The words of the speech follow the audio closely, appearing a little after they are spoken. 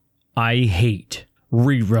I hate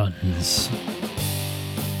reruns.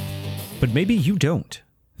 But maybe you don't.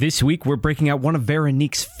 This week, we're breaking out one of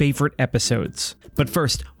Veronique's favorite episodes. But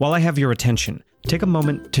first, while I have your attention, take a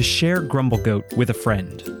moment to share Grumble Goat with a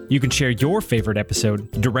friend. You can share your favorite episode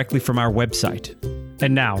directly from our website.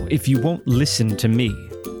 And now, if you won't listen to me,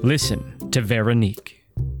 listen to Veronique.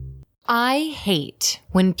 I hate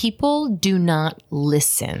when people do not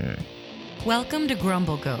listen. Welcome to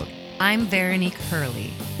Grumble Goat. I'm Veronique Hurley.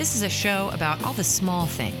 This is a show about all the small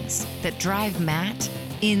things that drive Matt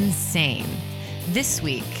insane. This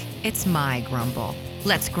week, it's my grumble.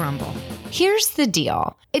 Let's grumble. Here's the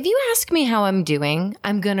deal. If you ask me how I'm doing,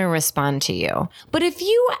 I'm going to respond to you. But if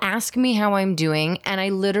you ask me how I'm doing and I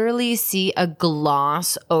literally see a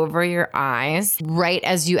gloss over your eyes right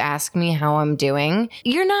as you ask me how I'm doing,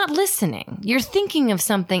 you're not listening. You're thinking of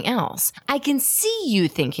something else. I can see you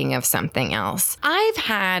thinking of something else. I've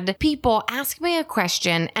had people ask me a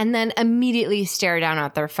question and then immediately stare down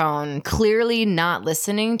at their phone, clearly not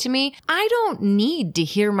listening to me. I don't need to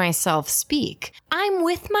hear myself speak. I'm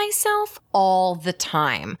with myself all the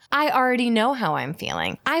time. I already know how I'm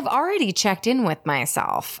feeling. I've already checked in with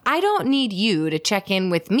myself. I don't need you to check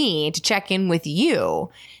in with me to check in with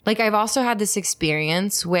you. Like, I've also had this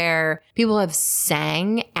experience where people have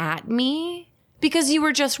sang at me because you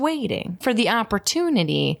were just waiting for the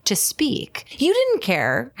opportunity to speak. You didn't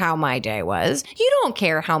care how my day was. You don't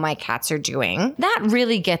care how my cats are doing. That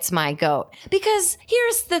really gets my goat. Because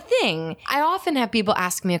here's the thing. I often have people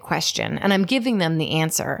ask me a question and I'm giving them the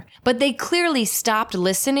answer, but they clearly stopped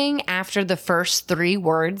listening after the first 3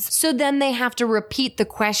 words. So then they have to repeat the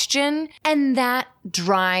question, and that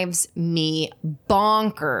drives me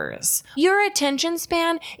bonkers. Your attention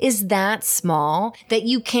span is that small that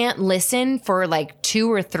you can't listen for like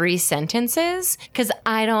 2 or 3 sentences because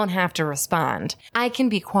I don't have to respond. I can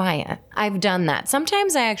be quiet. I've done that.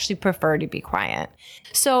 Sometimes I actually prefer to be quiet.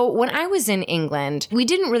 So when I was in England, we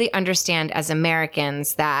didn't really understand as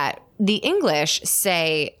Americans that the English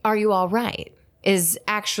say, "Are you all right?" is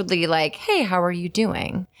actually like, "Hey, how are you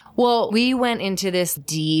doing?" Well, we went into this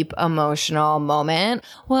deep emotional moment.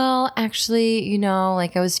 Well, actually,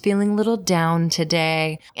 I was feeling a little down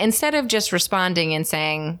today. Instead of just responding and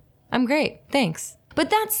saying, "I'm great, thanks." But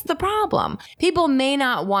that's the problem. People may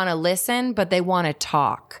not want to listen, but they want to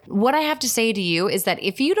talk. What I have to say to you is that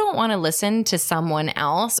if you don't want to listen to someone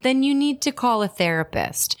else, then you need to call a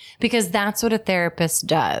therapist, because that's what a therapist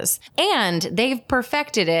does. And they've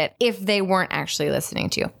perfected it if they weren't actually listening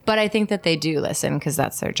to you. But I think that they do listen because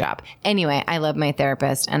that's their job. Anyway, I love my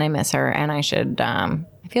therapist and I miss her, and I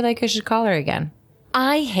feel like I should call her again.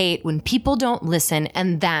 I hate when people don't listen,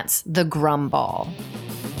 and that's the grumble.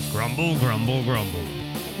 Grumble, grumble, grumble.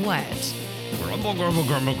 What? Grumble, grumble,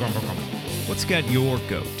 grumble, grumble, grumble. What's got your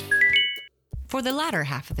goat? For the latter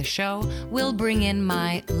half of the show, we'll bring in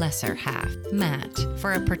my lesser half, Matt,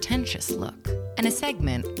 for a pretentious look and a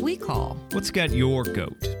segment we call What's got your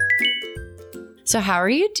goat? So how are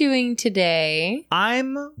you doing today?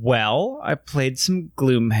 I'm well. I played some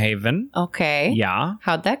Gloomhaven. Okay. Yeah.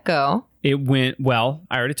 How'd that go? It went well.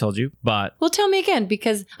 I already told you, but... Well, tell me again,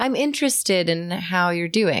 because I'm interested in how you're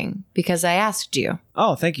doing, because I asked you.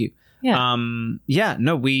 Oh, thank you. Yeah.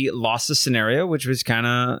 We lost the scenario, which was kind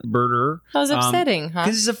of murder. That was upsetting, huh?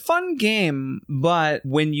 Because it's a fun game, but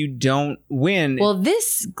when you don't win... Well,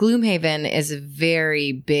 this Gloomhaven is a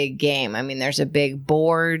very big game. I mean, there's a big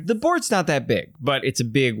board. The board's not that big, but it's a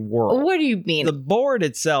big world. What do you mean? The board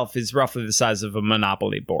itself is roughly the size of a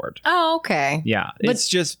Monopoly board. Oh, okay. Yeah, But it's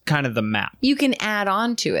just kind of the map. you can add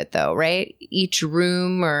on to it, though, right? Each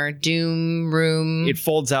room or Doom room. It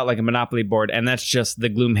folds out like a Monopoly board, and that's just the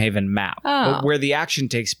Gloomhaven map. Oh. But where the action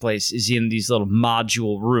takes place is in these little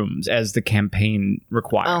module rooms as the campaign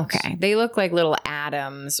requires. Okay. They look like little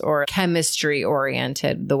atoms or chemistry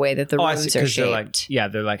oriented, the way that the I see, rooms are 'cause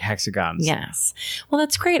shaped. they're like hexagons. Yes. Well,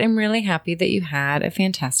 that's great. I'm really happy that you had a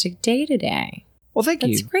fantastic day today. Well, thank you.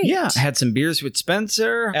 That's great. Yeah, I had some beers with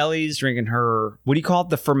Spencer. Ellie's drinking her, what do you call it?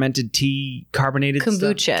 The fermented tea, carbonated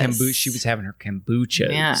Kombuchas. stuff? Kombucha. She was having her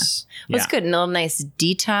kombuchas. Yeah. Well, it's good. A little nice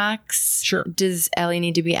detox. Sure. Does Ellie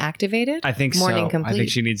need to be activated? I think Morning so. complete. I think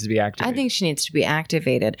she needs to be activated. I think she needs to be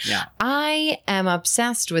activated. Yeah. I am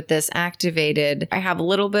obsessed with this activated. I have a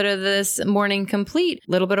little bit of this morning complete,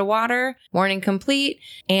 a little bit of water, morning complete,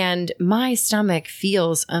 and my stomach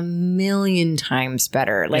feels a million times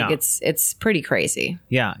better. Like Yeah. it's pretty crazy. crazy.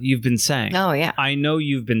 Yeah, you've been saying. Oh, yeah. I know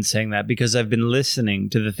you've been saying that because I've been listening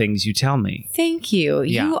to the things you tell me. Thank you.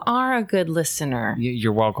 Yeah. You are a good listener.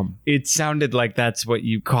 You're welcome. It sounded like that's what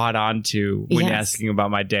you caught on to when you're Yes. asking about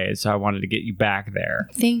my day, so I wanted to get you back there.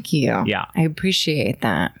 Thank you. Yeah. I appreciate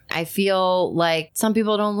that. I feel like some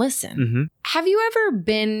people don't listen. Mm-hmm. Have you ever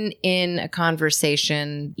been in a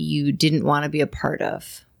conversation you didn't want to be a part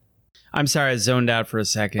of? I'm sorry, I zoned out for a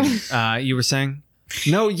second. You were saying?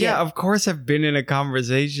 No, yeah, of course I've been in a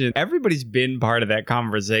conversation. Everybody's been part of that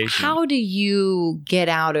conversation. How do you get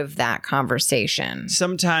out of that conversation?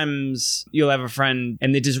 Sometimes you'll have a friend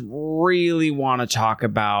and they just really want to talk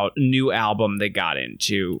about a new album they got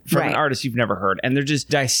into from an artist you've never heard. And they're just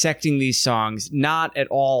dissecting these songs, not at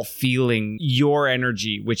all feeling your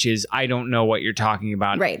energy, which is, I don't know what you're talking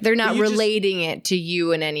about. Right. They're not But you just- relating it to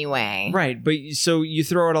you in any way. Right. But so you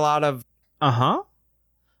throw out a lot of, oh,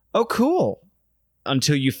 cool.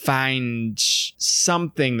 Until you find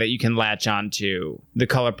something that you can latch onto. The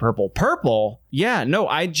color purple. Purple? Yeah, no,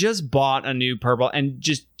 I just bought a new purple and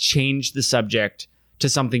just changed the subject to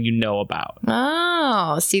something you know about.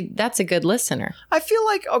 Oh, see, that's a good listener. I feel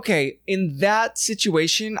like, okay, in that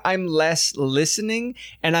situation, I'm less listening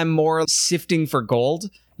and I'm more sifting for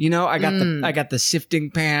gold. You know, I got the sifting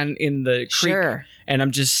pan in the creek, Sure. and I'm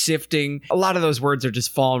just sifting. A lot of those words are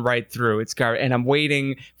just falling right through. It's garbage, and I'm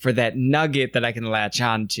waiting for that nugget that I can latch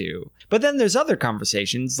onto. But then there's other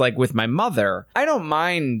conversations, like with my mother. I don't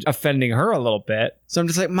mind offending her a little bit, so I'm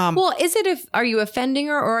just like, Mom. Well, are you offending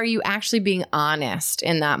her or are you actually being honest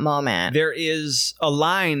in that moment? There is a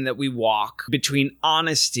line that we walk between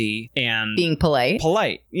honesty and Being polite.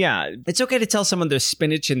 polite. Yeah, it's okay to tell someone there's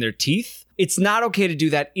spinach in their teeth. It's not okay to do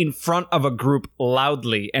that in front of a group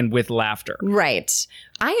loudly and with laughter. Right.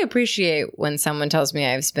 I appreciate when someone tells me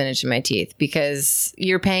I have spinach in my teeth because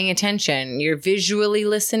you're paying attention. You're visually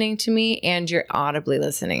listening to me and you're audibly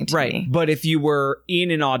listening to me. But if you were in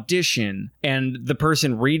an audition and the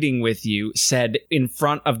person reading with you said in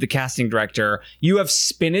front of the casting director, you have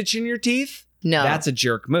spinach in your teeth? No. That's a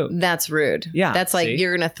jerk move. That's rude. Yeah, That's like, see?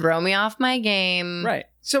 you're going to throw me off my game. Right.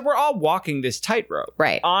 So we're all walking this tightrope.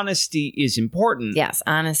 Right. Honesty is important. Yes.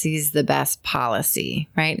 Honesty is the best policy,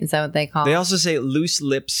 right? Is that what they call They it? also say loose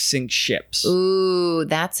lips sink ships. Ooh,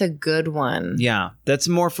 that's a good one. Yeah. That's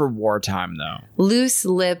more for wartime, though. Loose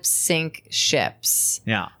lips sink ships.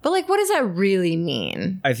 Yeah. But like, what does that really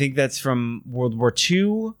mean? I think that's from World War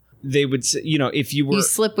II. They would say, you know, if you were... You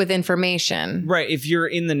slip with information. Right. If you're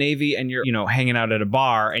in the Navy and you're, you know, hanging out at a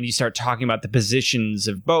bar and you start talking about the positions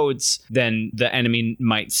of boats, then the enemy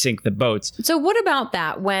might sink the boats. So what about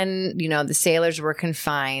that when, you know, the sailors were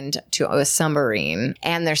confined to a submarine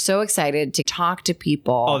and they're so excited to talk to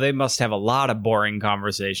people? Oh, they must have a lot of boring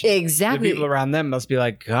conversations. Exactly. The people around them must be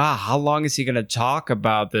like, God, how long is he going to talk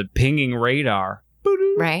about the pinging radar?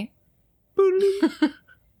 Right?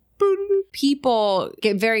 People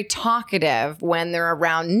get very talkative when they're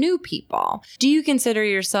around new people. Do you consider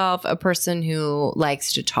yourself a person who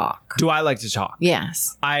likes to talk? Do I like to talk?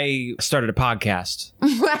 Yes. I started a podcast.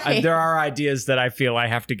 Right. There are ideas that I feel I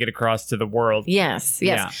have to get across to the world. Yes.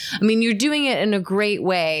 Yeah. I mean, you're doing it in a great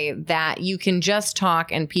way that you can just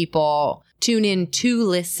talk and people tune in to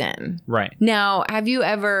listen. Right. Now, have you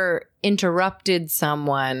ever interrupted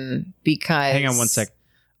someone because... Hang on one sec.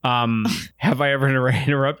 Have I ever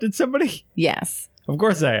interrupted somebody? Yes. Of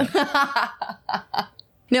course I have.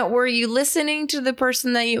 Now, were you listening to the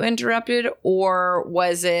person that you interrupted, or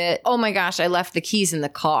was it, oh my gosh, I left the keys in the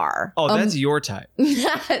car? Oh, that's your type.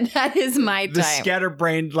 That is my The type.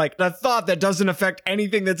 scatterbrained, like the thought that doesn't affect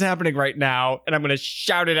anything that's happening right now, and I'm going to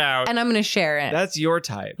shout it out. And I'm going to share it. That's your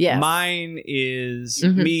type. Yes. Mine is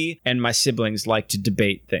Mhm. me and my siblings like to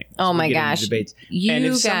debate things. Oh We my get into gosh. Debates. You And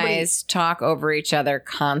if guys somebody- talk over each other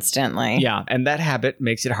constantly. Yeah, and that habit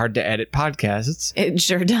makes it hard to edit podcasts. It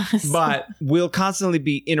sure does. But we'll constantly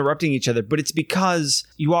be interrupting each other, but it's because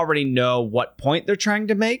you already know what point they're trying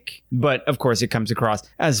to make. But of course, it comes across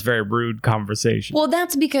as very rude conversation. Well,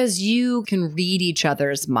 that's because you can read each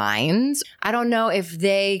other's minds. I don't know if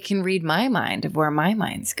they can read my mind of where my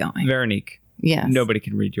mind's going. Veronique, Yes. nobody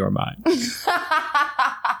can read your mind.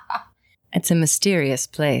 It's a mysterious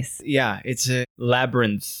place. Yeah, it's a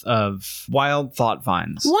labyrinth of wild thought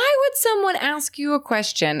vines. Why would someone ask you a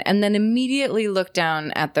question and then immediately look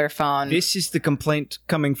down at their phone? This is the complaint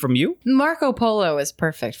coming from you? Marco Polo is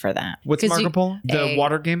perfect for that. What's 'Cause Marco you- Polo? The a-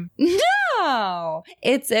 water game? No,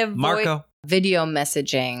 it's a Marco. video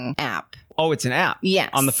messaging app. Oh, it's an app. Yes.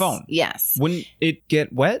 On the phone. Yes. Wouldn't it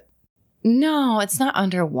get wet? No, it's not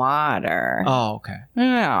underwater. Oh, okay.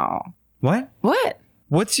 No. What? What?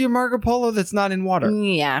 What's your Marco Polo that's not in water?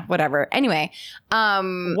 Yeah, whatever. Anyway,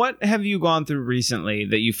 What have you gone through recently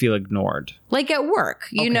that you feel ignored? like at work,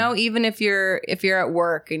 you Okay. know, even if you're at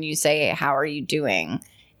work and you say, "How are you doing?"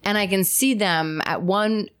 and I can see them at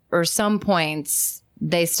one or some points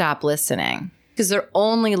they stop listening because they're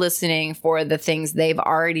only listening for the things they've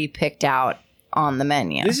already picked out on the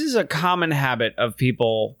menu. This is a common habit of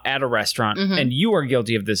people at a restaurant, and you are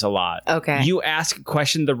guilty of this a lot. Okay. You ask a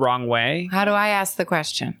question the wrong way. How do I ask the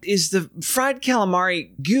question? Is the fried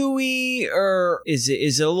calamari gooey or is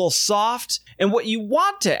it a little soft? And what you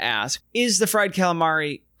want to ask is the fried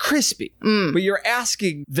calamari crispy? But you're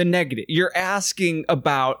asking the negative. You're asking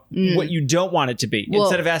about what you don't want it to be Well,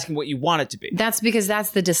 instead of asking what you want it to be. That's because that's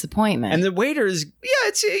the disappointment. And the waiter is,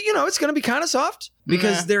 it's going to be kind of soft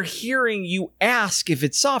because they're hearing you ask if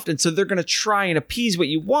it's soft. And so they're going to try and appease what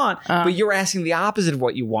you want, but you're asking the opposite of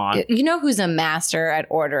what you want. You know who's a master at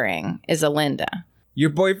ordering is Alinda. Your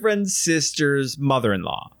boyfriend's sister's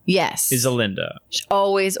mother-in-law Yes. is Alinda. She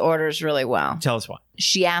always orders really well. Tell us why.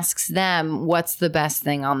 She asks them what's the best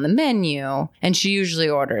thing on the menu, and she usually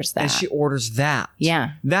orders that. And she orders that.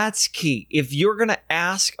 Yeah. That's key. If you're going to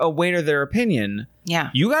ask a waiter their opinion, Yeah.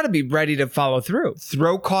 you got to be ready to follow through.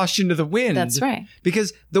 Throw caution to the wind. That's right.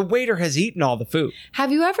 Because the waiter has eaten all the food.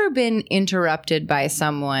 Have you ever been interrupted by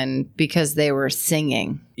someone because they were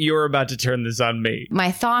singing? You're about to turn this on me.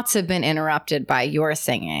 My thoughts have been interrupted by your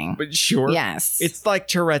singing. But sure. Yes. It's like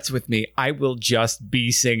Tourette's with me. I will just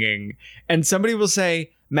be singing. And somebody will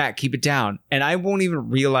say, Matt, keep it down. And I won't even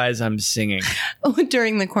realize I'm singing.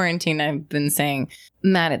 During the quarantine, I've been saying,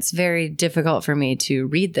 Matt, it's very difficult for me to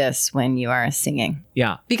read this when you are singing.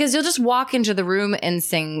 Yeah. Because you'll just walk into the room and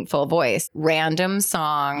sing full voice. Random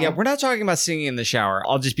song. Yeah, we're not talking about singing in the shower.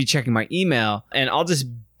 I'll just be checking my email and I'll just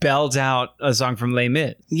belt out a song from Les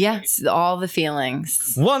Mis. Yes, all the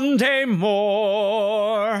feelings. One day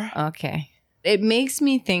more. Okay. It makes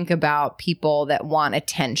me think about people that want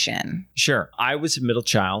attention. Sure. I was a middle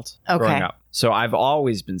child Okay. growing up. So I've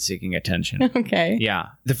always been seeking attention. Okay. Yeah.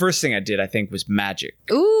 The first thing I did, I think, was magic.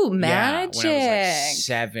 Ooh, Yeah, magic. when I was like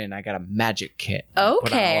 7, I got a magic kit. I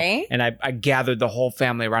put on Okay. and I gathered the whole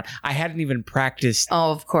family around. I hadn't even practiced.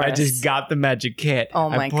 Oh, of course. I just got the magic kit. Oh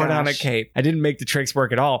my I put on a gosh. cape. I didn't make the tricks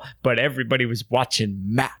work at all, but everybody was watching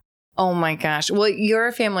Matt. Oh my gosh. Well,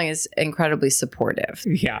 your family is incredibly supportive.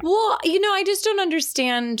 Yeah. Well, I just don't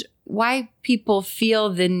understand why people feel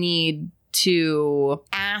the need to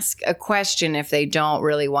ask a question if they don't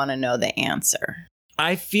really want to know the answer.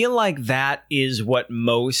 I feel like that is what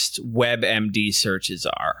most WebMD searches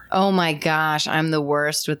are. Oh my gosh, I'm the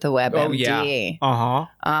worst with the WebMD. Oh, yeah. Uh-huh.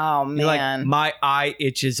 Oh You're like, man. my eye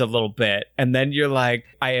itches a little bit. And then you're like,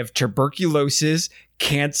 I have tuberculosis,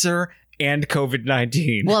 cancer, and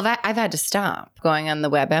COVID-19. Well, I've had to stop going on the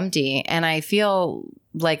WebMD, and I feel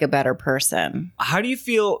like a better person. How do you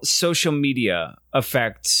feel social media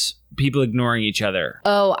affects people ignoring each other?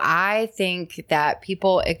 Oh, I think that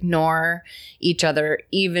people ignore each other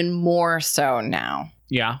even more so now.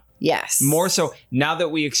 Yeah. Yes. More so now that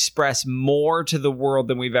we express more to the world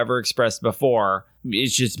than we've ever expressed before,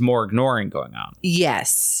 it's just more ignoring going on.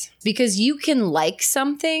 Yes. Because you can like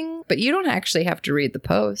something, but you don't actually have to read the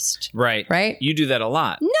post. Right. Right? You do that a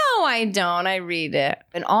lot. No, I don't. I read it.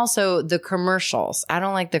 And also the commercials. I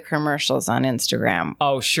don't like the commercials on Instagram.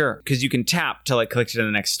 Oh, sure. Because you can tap to click to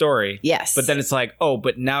the next story. Yes. But then it's like, oh,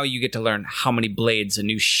 but now you get to learn how many blades a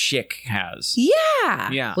new Schick has.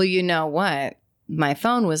 Yeah. Yeah. Well, you know what? My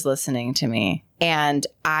phone was listening to me, and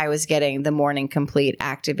I was getting the Morning Complete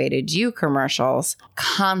Activated You commercials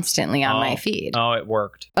constantly on my feed. Oh, it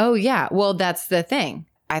worked. Oh, yeah. Well, that's the thing.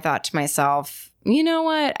 I thought to myself, you know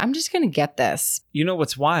what? I'm just going to get this. You know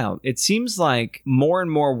what's wild? It seems like more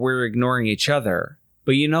and more we're ignoring each other,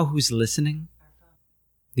 but you know who's listening?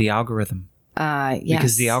 The algorithm. Yes.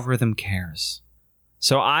 Because the algorithm cares.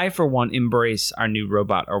 So I, for one, embrace our new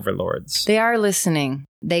robot overlords. They are listening.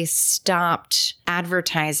 They stopped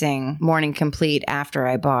advertising Morning Complete after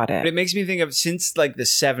I bought But it. it makes me think of since the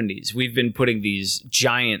 70s, we've been putting these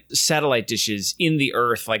giant satellite dishes in the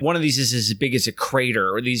earth. Like one of these is as big as a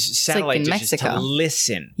crater, or these satellite in dishes Mexico. to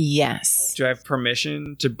listen. Yes. Do I have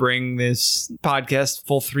permission to bring this podcast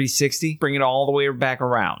full 360? Bring it all the way back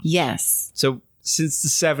around. Yes. So since the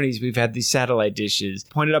 70s, we've had these satellite dishes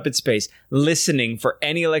pointed up in space, listening for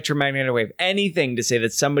any electromagnetic wave, anything to say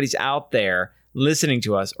that somebody's out there listening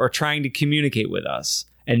to us or trying to communicate with us,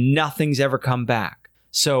 and nothing's ever come back.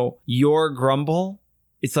 So your grumble,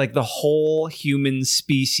 it's like the whole human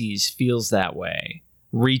species feels that way,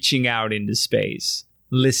 reaching out into space.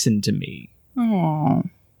 Listen to me. Oh.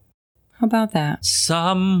 How about that?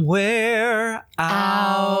 Somewhere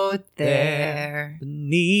out there,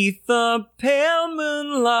 beneath the pale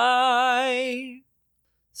moonlight,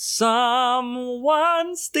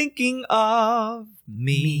 someone's thinking of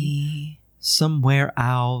me. Somewhere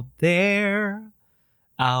out there,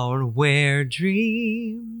 out where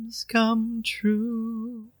dreams come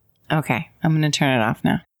true. Okay, I'm going to turn it off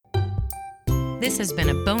now. This has been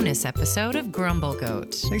a bonus episode of Grumble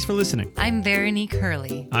Goat. Thanks for listening. I'm Veronique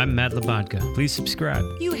Hurley. I'm Matt Labodka. Please subscribe.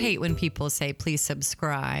 You hate when people say, please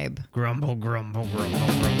subscribe. Grumble, grumble, grumble,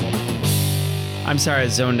 grumble. I'm sorry I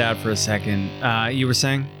zoned out for a second. You were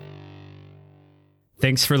saying?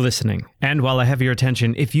 Thanks for listening. And while I have your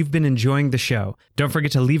attention, if you've been enjoying the show, don't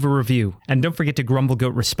forget to leave a review, and don't forget to Grumble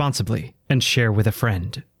Goat responsibly and share with a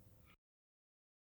friend.